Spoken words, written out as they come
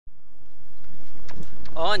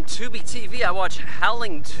On TubiTV, I watched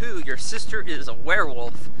Howling II, Your Sister is a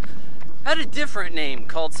Werewolf. Had a different name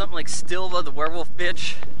called something like Stirba, the Werewolf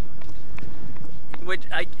Bitch. Which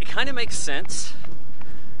it kind of makes sense.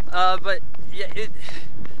 But yeah,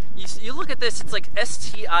 you look at this, it's like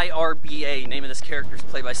S-T-I-R-B-A, name of this character is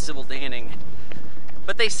played by Sybil Danning.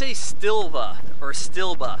 But they say Stirba or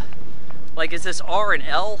Stirba. Like, is this R and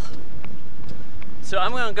L? So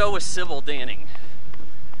I'm gonna go with Sybil Danning.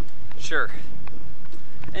 Sure.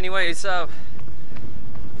 Anyways,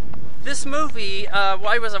 this movie,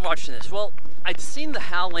 why was I watching this? Well, I'd seen The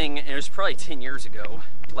Howling, and it was probably 10 years ago,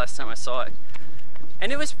 last time I saw it.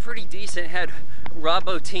 And it was pretty decent. It had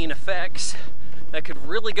Robotine effects that could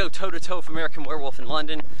really go toe-to-toe with American Werewolf in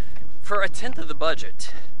London for a tenth of the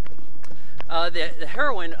budget. The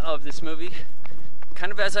heroine of this movie, kind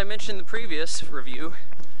of as I mentioned in the previous review,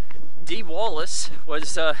 Dee Wallace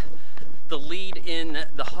was the lead in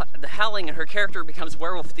the Howling, and her character becomes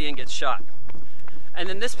werewolf at the end, gets shot. And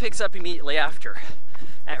then this picks up immediately after,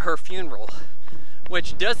 at her funeral,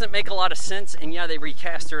 which doesn't make a lot of sense, and yeah, they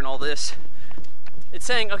recast her and all this. It's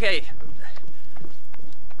saying, okay,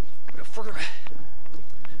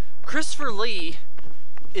 Christopher Lee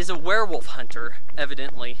is a werewolf hunter,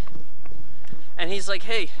 evidently, and he's like,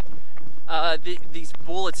 hey, these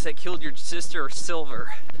bullets that killed your sister are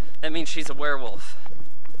silver. That means she's a werewolf.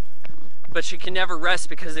 But she can never rest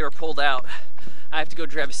because they were pulled out. I have to go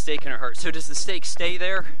drive a stake in her heart. So does the stake stay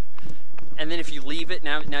there? And then if you leave it,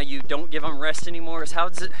 now you don't give them rest anymore? How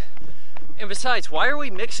does it? And besides, why are we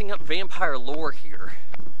mixing up vampire lore here?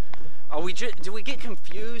 Do we get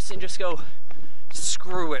confused and just go,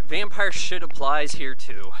 screw it, vampire shit applies here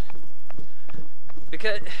too?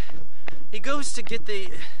 Because he goes to get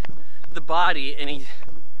the body and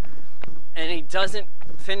he doesn't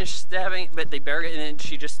finish stabbing, but they bury it, and then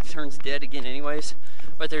she just turns dead again anyways.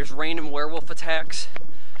 But there's random werewolf attacks,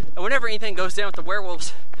 and whenever anything goes down with the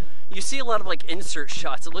werewolves, you see a lot of like insert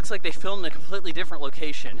shots. It looks like they filmed in a completely different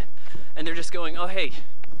location, and they're just going, oh hey,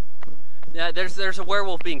 yeah, there's a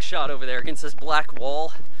werewolf being shot over there against this black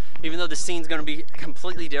wall, even though the scene's going to be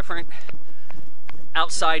completely different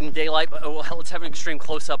outside in daylight. But oh well, let's have an extreme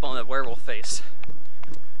close-up on the werewolf face.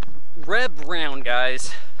 Reb Brown,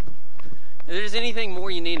 guys. If there's anything more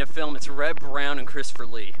you need in a film, it's Reb Brown and Christopher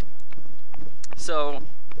Lee. So,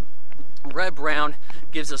 Reb Brown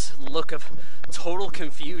gives us a look of total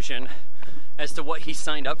confusion as to what he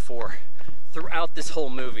signed up for throughout this whole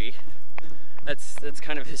movie. That's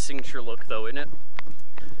kind of his signature look, though, isn't it?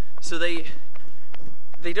 So they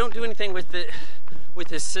don't do anything with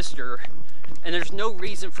his sister, and there's no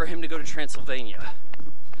reason for him to go to Transylvania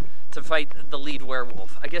to fight the lead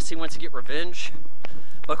werewolf. I guess he wants to get revenge.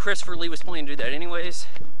 But Christopher Lee was planning to do that anyways.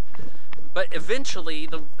 But eventually,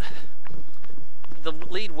 the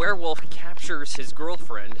lead werewolf captures his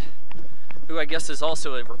girlfriend, who I guess is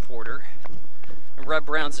also a reporter. And Reb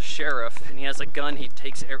Brown's a sheriff, and he has a gun. He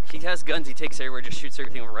has guns he takes everywhere, just shoots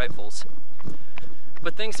everything with rifles.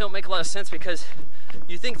 But things don't make a lot of sense, because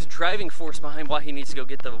you think the driving force behind why he needs to go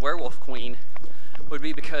get the werewolf queen would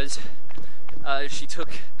be because she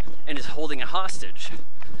took and is holding a hostage.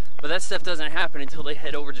 But that stuff doesn't happen until they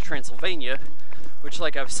head over to Transylvania, which,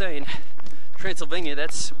 like I was saying, Transylvania,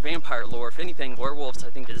 that's vampire lore. If anything, werewolves,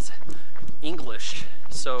 I think, is English.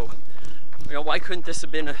 So, you know, why couldn't this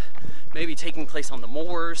have been maybe taking place on the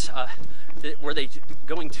moors? Were they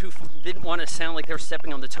going too far? Didn't want to sound like they were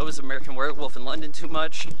stepping on the toes of American Werewolf in London too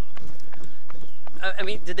much? I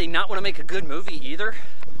mean, did they not want to make a good movie either?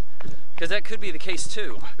 Because that could be the case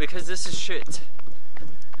too, because this is shit.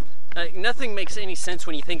 Nothing makes any sense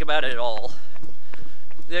when you think about it at all.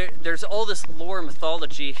 There's all this lore and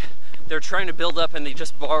mythology they're trying to build up, and they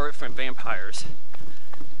just borrow it from vampires.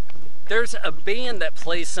 There's a band that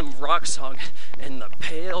plays some rock song in the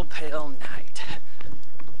pale, pale night.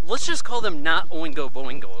 Let's just call them Not Oingo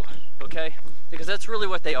Boingo, okay? Because that's really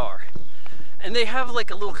what they are. And they have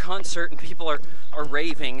like a little concert, and people are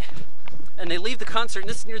raving. And they leave the concert, and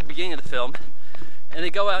this is near the beginning of the film, and they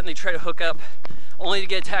go out and they try to hook up, only to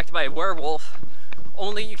get attacked by a werewolf.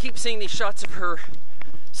 Only you keep seeing these shots of her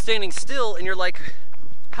standing still, and you're like,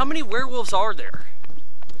 how many werewolves are there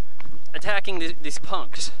attacking these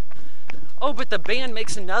punks? Oh, but the band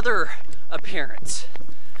makes another appearance,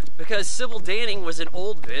 because Sybil Danning was an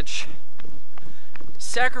old bitch,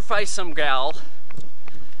 sacrificed some gal,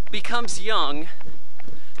 becomes young,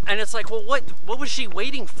 and it's like, well, what was she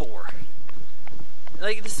waiting for?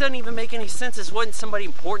 Like, this doesn't even make any sense. This wasn't somebody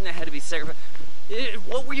important that had to be sacrificed.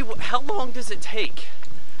 How long does it take?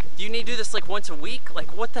 Do you need to do this like once a week?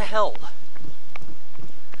 Like, what the hell?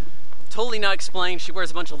 Totally not explained. She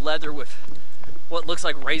wears a bunch of leather with what looks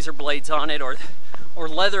like razor blades on it, or or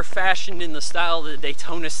leather fashioned in the style of the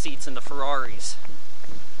Daytona seats in the Ferraris.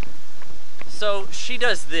 So she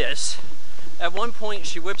does this. At one point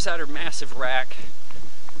she whips out her massive rack,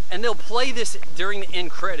 and they'll play this during the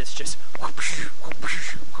end credits, just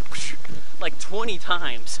like 20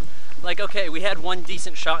 times. Like, okay, we had one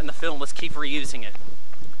decent shot in the film, let's keep reusing it.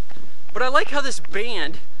 But I like how this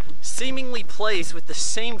band seemingly plays with the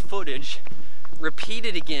same footage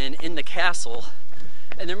repeated again in the castle,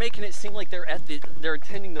 and they're making it seem like they're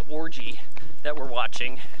attending the orgy that we're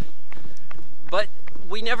watching. But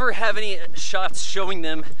we never have any shots showing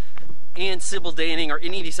them and Sybil Danning or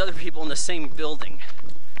any of these other people in the same building.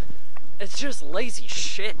 It's just lazy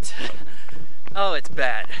shit. Oh, it's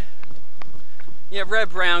bad. Yeah, Red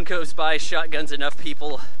Brown goes by, shotguns enough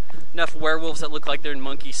people, enough werewolves that look like they're in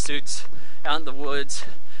monkey suits out in the woods.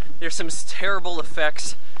 There's some terrible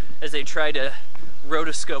effects as they try to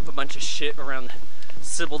rotoscope a bunch of shit around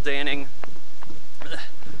Sybil Danning.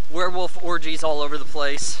 Werewolf orgies all over the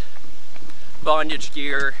place. Bondage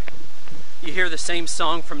gear. You hear the same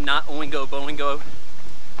song from Not Oingo Boingo.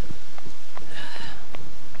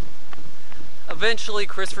 Eventually,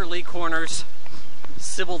 Christopher Lee corners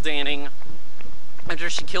Sybil Danning after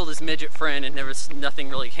she killed his midget friend, and nothing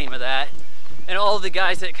really came of that. And all the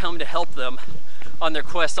guys that come to help them on their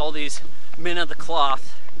quest, all these men of the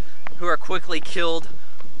cloth, who are quickly killed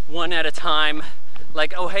one at a time.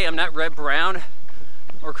 Like, oh hey, I'm not Red Brown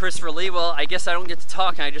or Christopher Lee. Well, I guess I don't get to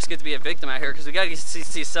talk and I just get to be a victim out here, because we gotta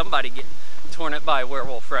see somebody get torn up by a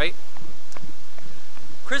werewolf, right?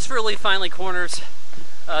 Christopher Lee finally corners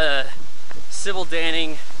Sybil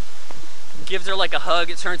Danning, gives her like a hug.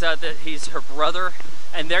 It turns out that he's her brother,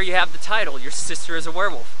 and there you have the title, Your Sister is a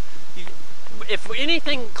Werewolf. If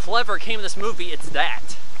anything clever came of this movie, it's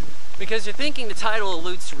that. Because you're thinking the title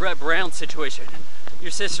alludes to Red Brown's situation.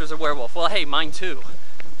 Your sister's a werewolf. Well, hey, mine too.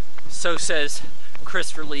 So says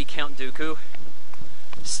Christopher Lee, Count Dooku.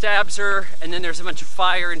 Stabs her, and then there's a bunch of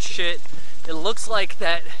fire and shit. It looks like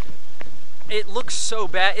that. It looks so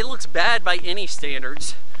bad. It looks bad by any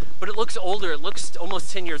standards, but it looks older. It looks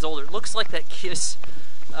almost 10 years older. It looks like that Kiss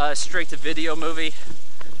straight-to-video movie.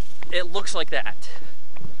 It looks like that.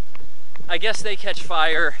 I guess they catch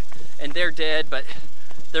fire, and they're dead, but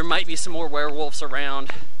there might be some more werewolves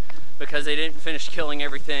around because they didn't finish killing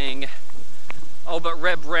everything. Oh, but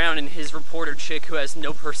Red Brown and his reporter chick, who has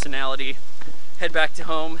no personality, head back to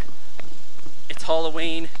home. It's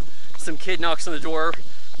Halloween. Some kid knocks on the door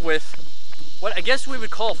with what I guess we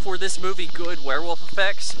would call, for this movie, good werewolf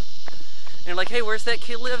effects. And they're like, hey, where's that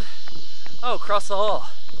kid live? Oh, across the hall.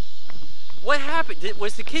 What happened?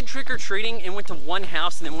 Was the kid trick-or-treating and went to one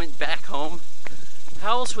house and then went back home?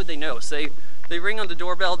 How else would they know? So they ring on the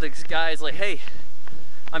doorbell. This guy's like, hey,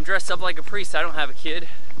 I'm dressed up like a priest. I don't have a kid.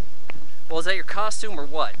 Well, is that your costume or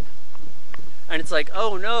what? And it's like,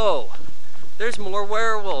 oh no, there's more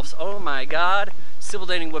werewolves. Oh my God. Sybil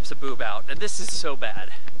Danning whips a boob out. And this is so bad.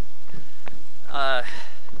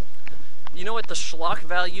 You know what? The schlock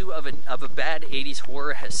value of a bad 80s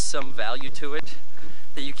horror has some value to it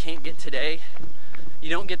that you can't get today. You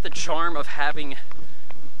don't get the charm of having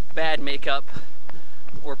bad makeup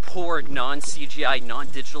or poor non-CGI,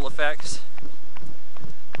 non-digital effects.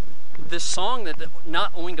 This song that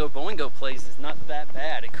Not Oingo Boingo plays is not that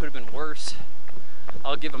bad. It could have been worse.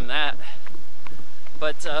 I'll give them that.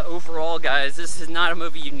 But overall, guys, this is not a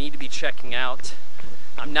movie you need to be checking out.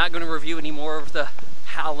 I'm not going to review any more of the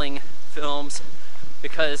Howling films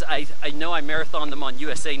because I know I marathoned them on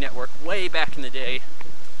USA Network way back in the day,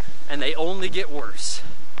 and they only get worse.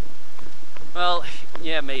 Well,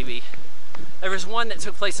 yeah, maybe. There was one that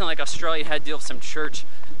took place in like Australia, had to deal with some church,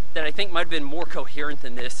 that I think might have been more coherent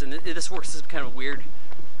than this, and this works as kind of a weird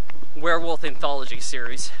werewolf anthology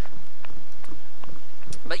series.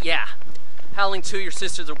 But yeah, Howling II, Your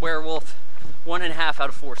Sister's a Werewolf, 1.5 out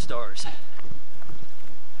of 4 stars.